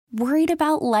Worried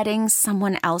about letting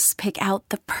someone else pick out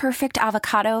the perfect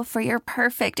avocado for your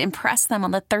perfect impress them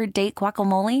on the third date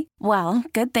guacamole? Well,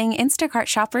 good thing Instacart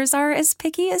shoppers are as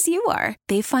picky as you are.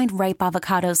 They find ripe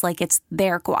avocados like it's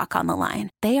their guac on the line.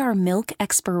 They are milk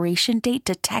expiration date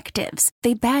detectives.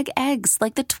 They bag eggs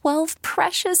like the 12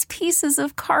 precious pieces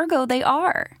of cargo they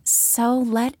are. So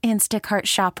let Instacart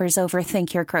shoppers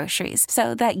overthink your groceries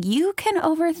so that you can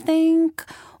overthink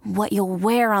what you'll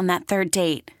wear on that third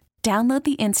date. Download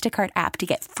the Instacart app to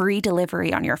get free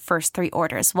delivery on your first 3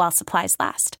 orders while supplies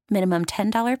last. Minimum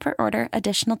 $10 per order.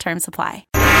 Additional terms apply.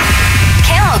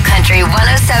 Camel Country 107.9.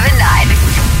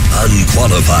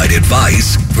 Unqualified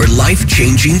advice for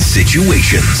life-changing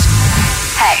situations.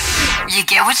 Hey, you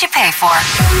get what you pay for.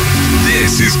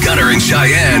 This is Gunner and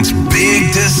Cheyenne's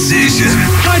Big Decision.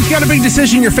 All right, you got a big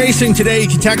decision you're facing today. You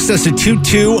can text us at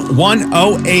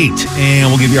 22108, and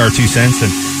we'll give you our 2 cents.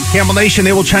 And Camel Nation,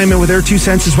 they will chime in with their 2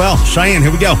 cents as well. Cheyenne, here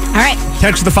we go. All right.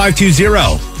 Text the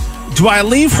 520. Do I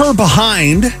leave her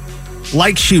behind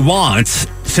like she wants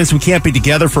since we can't be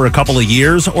together for a couple of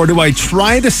years, or do I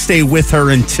try to stay with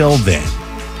her until then?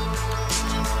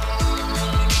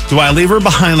 Do I leave her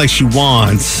behind like she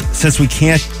wants since we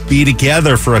can't be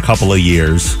together for a couple of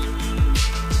years?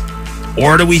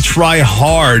 Or do we try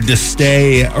hard to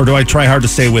stay, or do I try hard to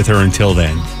stay with her until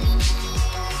then?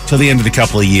 Till the end of the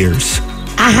couple of years.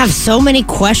 I have so many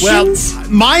questions. Well,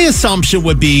 my assumption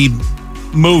would be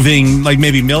moving, like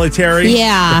maybe military,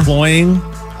 deploying,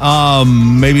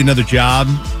 maybe another job,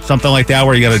 something like that,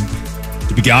 where you got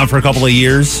to be gone for a couple of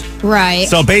years. Right.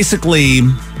 So basically, do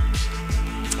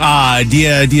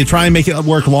you try and make it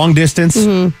work long distance,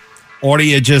 or do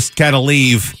you just kind of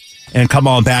leave and come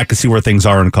on back and see where things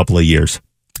are in a couple of years?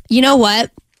 You know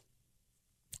what?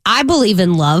 I believe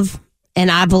in love, and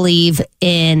I believe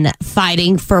in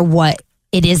fighting for what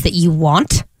it is that you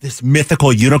want. This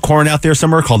mythical unicorn out there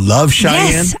somewhere called love,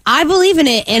 Cheyenne? Yes, I believe in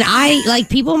it. And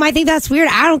people might think that's weird.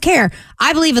 I don't care.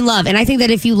 I believe in love. And I think that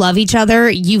if you love each other,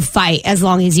 you fight as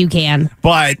long as you can.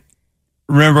 But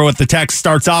remember what the text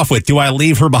starts off with. Do I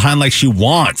leave her behind like she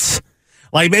wants?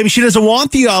 Like maybe she doesn't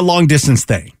want the long distance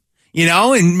thing,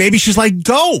 and maybe she's like,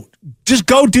 just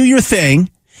go do your thing.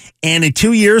 And in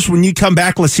 2 years, when you come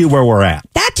back, let's see where we're at.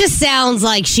 That just sounds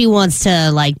like she wants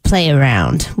to play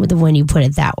around with when you put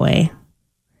it that way.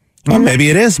 Well, maybe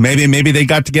it is. Maybe they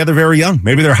got together very young.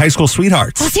 Maybe they're high school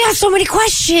sweethearts. Well, see, I have so many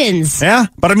questions. Yeah,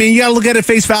 but you got to look at it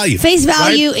face value. Face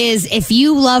value is if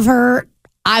you love her,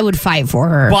 I would fight for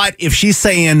her. But if she's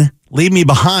saying, leave me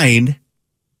behind,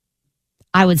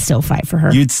 I would still fight for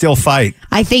her. You'd still fight.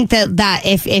 I think that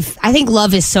if I think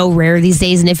love is so rare these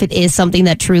days, and if it is something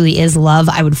that truly is love,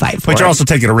 I would fight for it. But you're also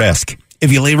taking a risk.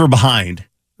 If you leave her behind,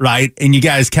 right, and you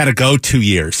guys kind of go 2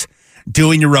 years,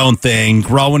 doing your own thing,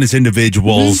 growing as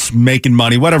individuals, making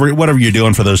money, whatever you're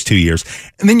doing for those 2 years,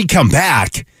 and then you come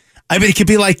back, it could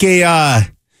be like I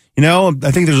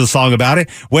think there's a song about it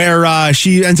where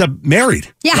she ends up married,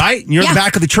 right? And you're in the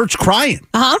back of the church crying.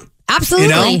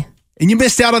 Absolutely. And you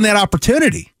missed out on that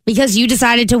opportunity. Because you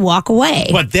decided to walk away.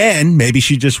 But then maybe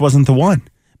she just wasn't the one.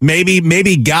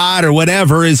 Maybe God or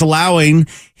whatever is allowing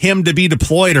him to be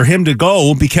deployed or him to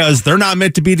go because they're not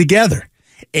meant to be together.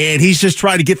 And he's just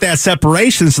trying to get that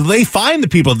separation so they find the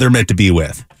people they're meant to be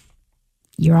with.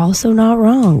 You're also not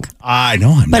wrong. I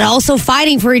know. But also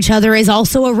fighting for each other is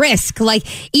also a risk.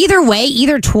 Either way,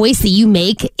 either choice that you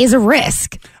make is a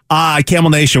risk. Camel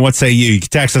Nation, what say you? You can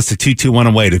text us to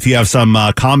 22108. If you have some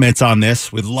comments on this,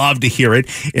 we'd love to hear it.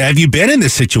 Have you been in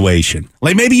this situation?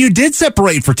 Maybe you did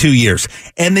separate for 2 years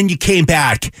and then you came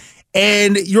back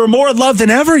and you're more in love than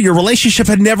ever. Your relationship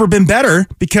had never been better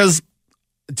because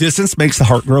distance makes the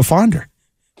heart grow fonder,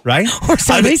 right? Or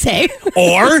so they say.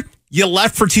 Or you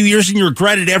left for 2 years and you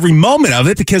regretted every moment of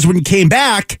it because when you came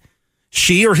back,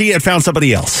 she or he had found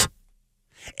somebody else.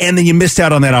 And then you missed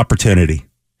out on that opportunity.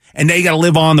 And now you got to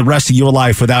live on the rest of your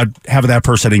life without having that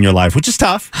person in your life, which is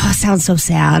tough. Oh, it sounds so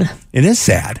sad. It is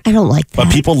sad. I don't like that. But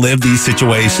people live these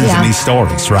situations and these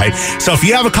stories, right? So if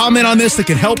you have a comment on this that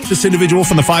can help this individual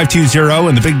from the 520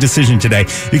 and the big decision today,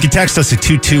 you can text us at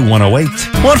 22108.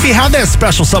 Well, if you have that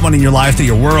special someone in your life that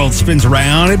your world spins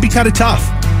around, it'd be kind of tough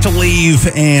to leave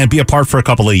and be apart for a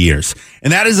couple of years.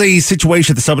 And that is a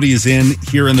situation that somebody is in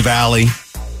here in the Valley.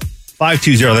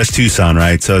 520, that's Tucson,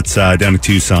 right? So it's down to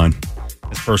Tucson.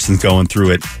 This person's going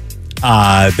through it,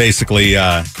 basically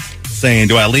saying,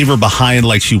 do I leave her behind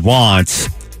like she wants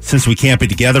since we can't be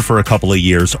together for a couple of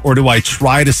years, or do I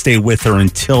try to stay with her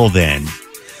until then?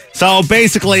 So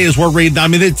basically, as we're reading,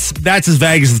 that's as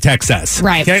vague as the text says.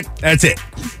 Right. Okay, that's it.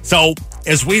 So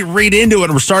as we read into it,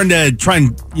 we're starting to try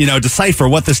and, decipher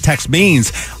what this text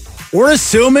means. We're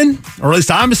assuming, or at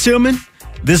least I'm assuming,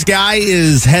 This guy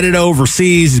is headed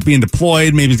overseas. He's being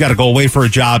deployed. Maybe he's got to go away for a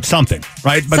job, something,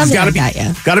 right? But he's got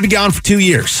to be gone for 2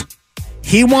 years.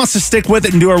 He wants to stick with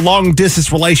it and do a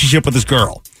long-distance relationship with his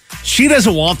girl. She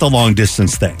doesn't want the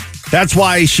long-distance thing. That's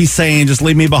why she's saying, just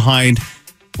leave me behind.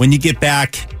 When you get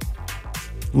back,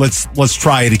 let's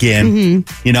try it again.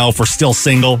 You know, if we're still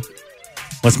single,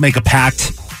 let's make a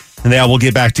pact, and then we'll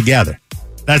get back together.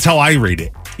 That's how I read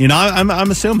it. You know,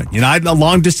 I'm assuming. You know,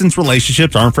 long distance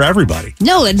relationships aren't for everybody.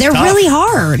 No, they're really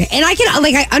hard. And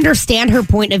I understand her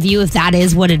point of view if that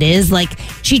is what it is. Like,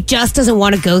 she just doesn't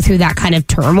want to go through that kind of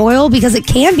turmoil because it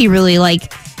can be really,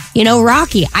 like, you know,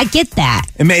 rocky. I get that.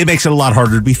 It makes it a lot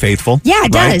harder to be faithful. Yeah,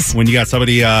 it does. When you got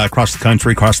somebody across the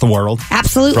country, across the world.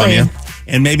 Absolutely. From you.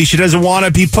 And maybe she doesn't want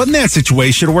to be put in that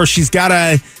situation where she's got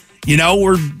to, you know,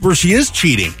 where she is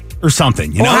cheating or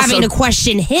something. You know, having to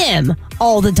question him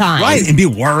all the time. Right, and be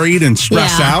worried and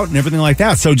stressed out and everything like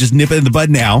that. So just nip it in the bud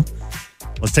now.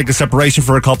 Let's take a separation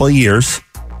for a couple of years.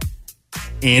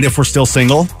 And if we're still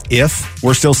single,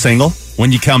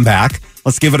 when you come back,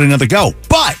 let's give it another go.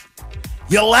 But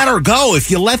you let her go.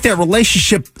 If you let that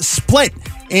relationship split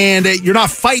and you're not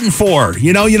fighting for her,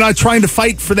 you know, you're not trying to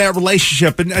fight for that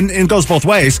relationship, and it goes both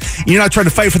ways. You're not trying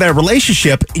to fight for that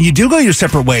relationship, and you do go your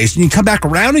separate ways, and you come back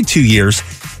around in 2 years,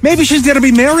 maybe she's going to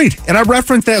be married. And I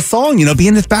referenced that song, you know, being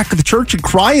in the back of the church and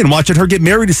crying, watching her get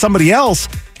married to somebody else.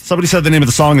 Somebody said the name of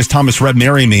the song is Thomas Rhett,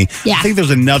 Marry Me. Yeah. I think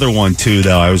there's another one, too,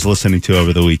 though, I was listening to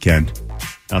over the weekend.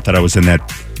 Not that I was in that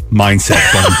mindset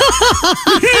thing.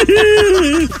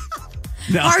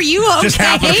 No, are you okay? Just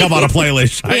happened to come on a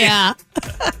playlist. Yeah.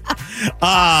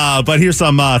 But here's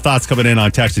some thoughts coming in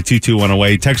on text at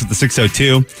 22108. Text at the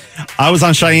 602. I was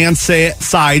on Cheyenne's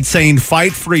side saying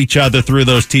fight for each other through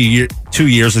those 2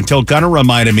 years until Gunner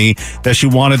reminded me that she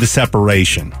wanted the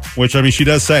separation. Which, I mean, she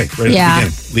does say right at the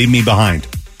beginning. Leave me behind.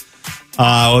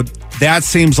 That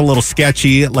seems a little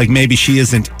sketchy. Like maybe she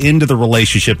isn't into the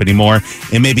relationship anymore.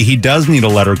 And maybe he does need to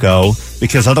let her go.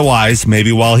 Because otherwise,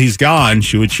 maybe while he's gone,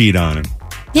 she would cheat on him.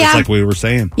 Yeah. Just like we were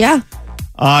saying. Yeah.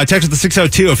 Text at the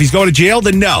 602. If he's going to jail,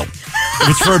 then no. If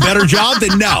it's for a better job,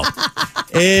 then no.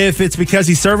 If it's because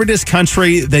he's serving his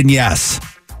country, then yes.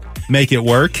 Make it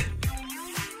work.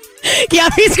 Yeah,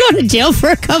 if he's going to jail for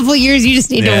a couple years, you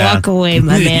just need to walk away,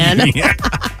 my man.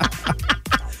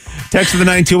 Text to the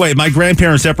 928. My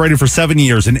grandparents separated for 7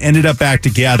 years and ended up back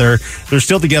together. They're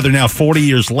still together now 40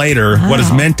 years later. Wow. What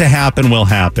is meant to happen will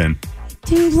happen.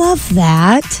 Do love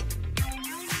that.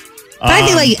 But I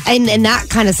think, like, in that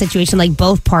kind of situation, like,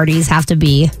 both parties have to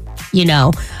be, you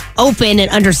know, open and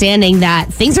understanding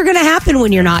that things are going to happen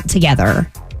when you're not together.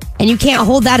 And you can't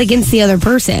hold that against the other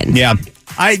person. Yeah.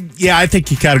 I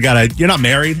think you kind of got to, you're not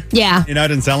married. Yeah. You know, it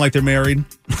doesn't sound like they're married.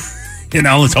 You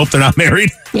know, let's hope they're not married.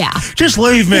 Yeah. Just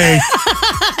leave me.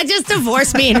 Just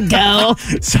divorce me and go.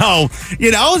 So,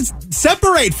 you know,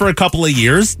 separate for a couple of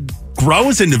years. Grow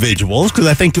as individuals, because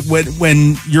I think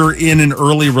when you're in an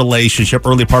early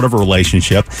part of a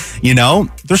relationship, you know,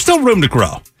 there's still room to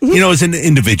grow, you know, as an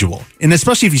individual. And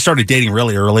especially if you started dating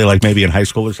really early, like maybe in high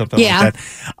school or something like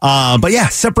that. But yeah,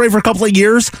 separate for a couple of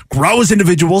years, grow as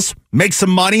individuals, make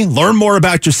some money, learn more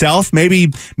about yourself,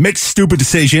 maybe make stupid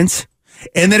decisions.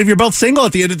 And then if you're both single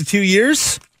at the end of the 2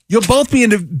 years, you'll both be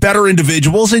better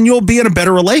individuals and you'll be in a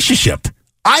better relationship.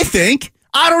 I think.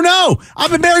 I don't know. I've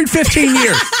been married 15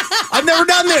 years. I've never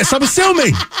done this. I'm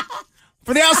assuming.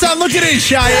 For the outside looking in,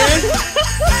 Cheyenne.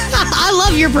 I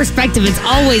love your perspective. It's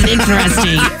always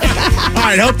interesting. All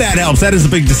right, hope that helps. That is a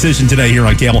big decision today here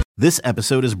on Camel. This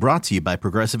episode is brought to you by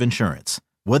Progressive Insurance.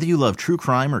 Whether you love true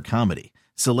crime or comedy,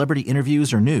 celebrity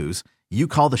interviews or news, you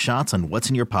call the shots on what's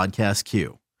in your podcast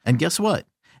queue. And guess what?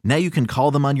 Now you can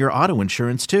call them on your auto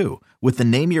insurance too with the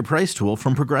Name Your Price tool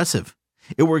from Progressive.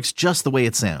 It works just the way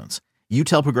it sounds. You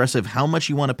tell Progressive how much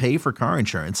you want to pay for car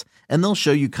insurance, and they'll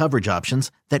show you coverage options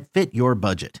that fit your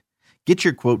budget. Get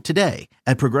your quote today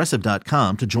at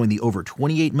Progressive.com to join the over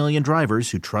 28 million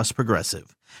drivers who trust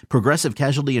Progressive. Progressive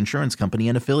Casualty Insurance Company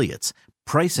and Affiliates.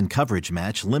 Price and coverage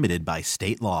match limited by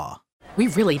state law. We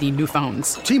really need new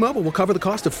phones. T-Mobile will cover the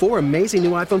cost of 4 amazing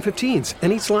new iPhone 15s,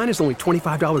 and each line is only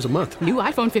 $25 a month. New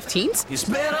iPhone 15s? It's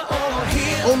better over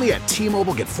here. Only at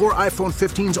T-Mobile, get 4 iPhone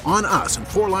 15s on us and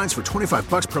 4 lines for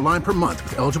 $25 per line per month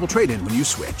with eligible trade-in when you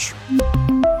switch.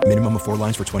 Minimum of 4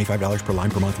 lines for $25 per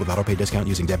line per month with autopay discount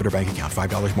using debit or bank account.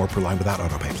 $5 more per line without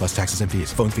autopay, plus taxes and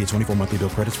fees. Phone fee at 24 monthly bill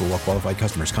credits for well-qualified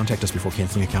customers. Contact us before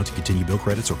canceling account to continue bill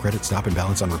credits or credit stop and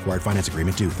balance on required finance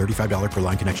agreement due. $35 per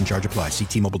line connection charge applies. See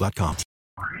T-Mobile.com.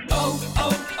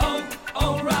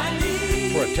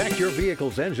 O'Reilly. For a Protect your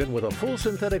vehicle's engine with a full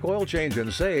synthetic oil change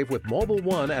and save with Mobile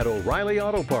One at O'Reilly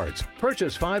Auto Parts.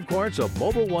 Purchase 5 quarts of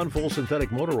Mobile One full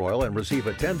synthetic motor oil and receive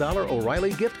a $10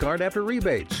 O'Reilly gift card after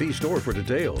rebate. See store for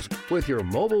details. With your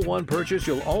Mobile One purchase,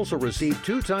 you'll also receive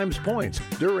 2 times points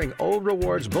during O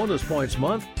Rewards Bonus Points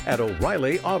Month at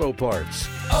O'Reilly Auto Parts.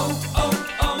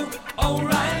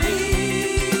 O'Reilly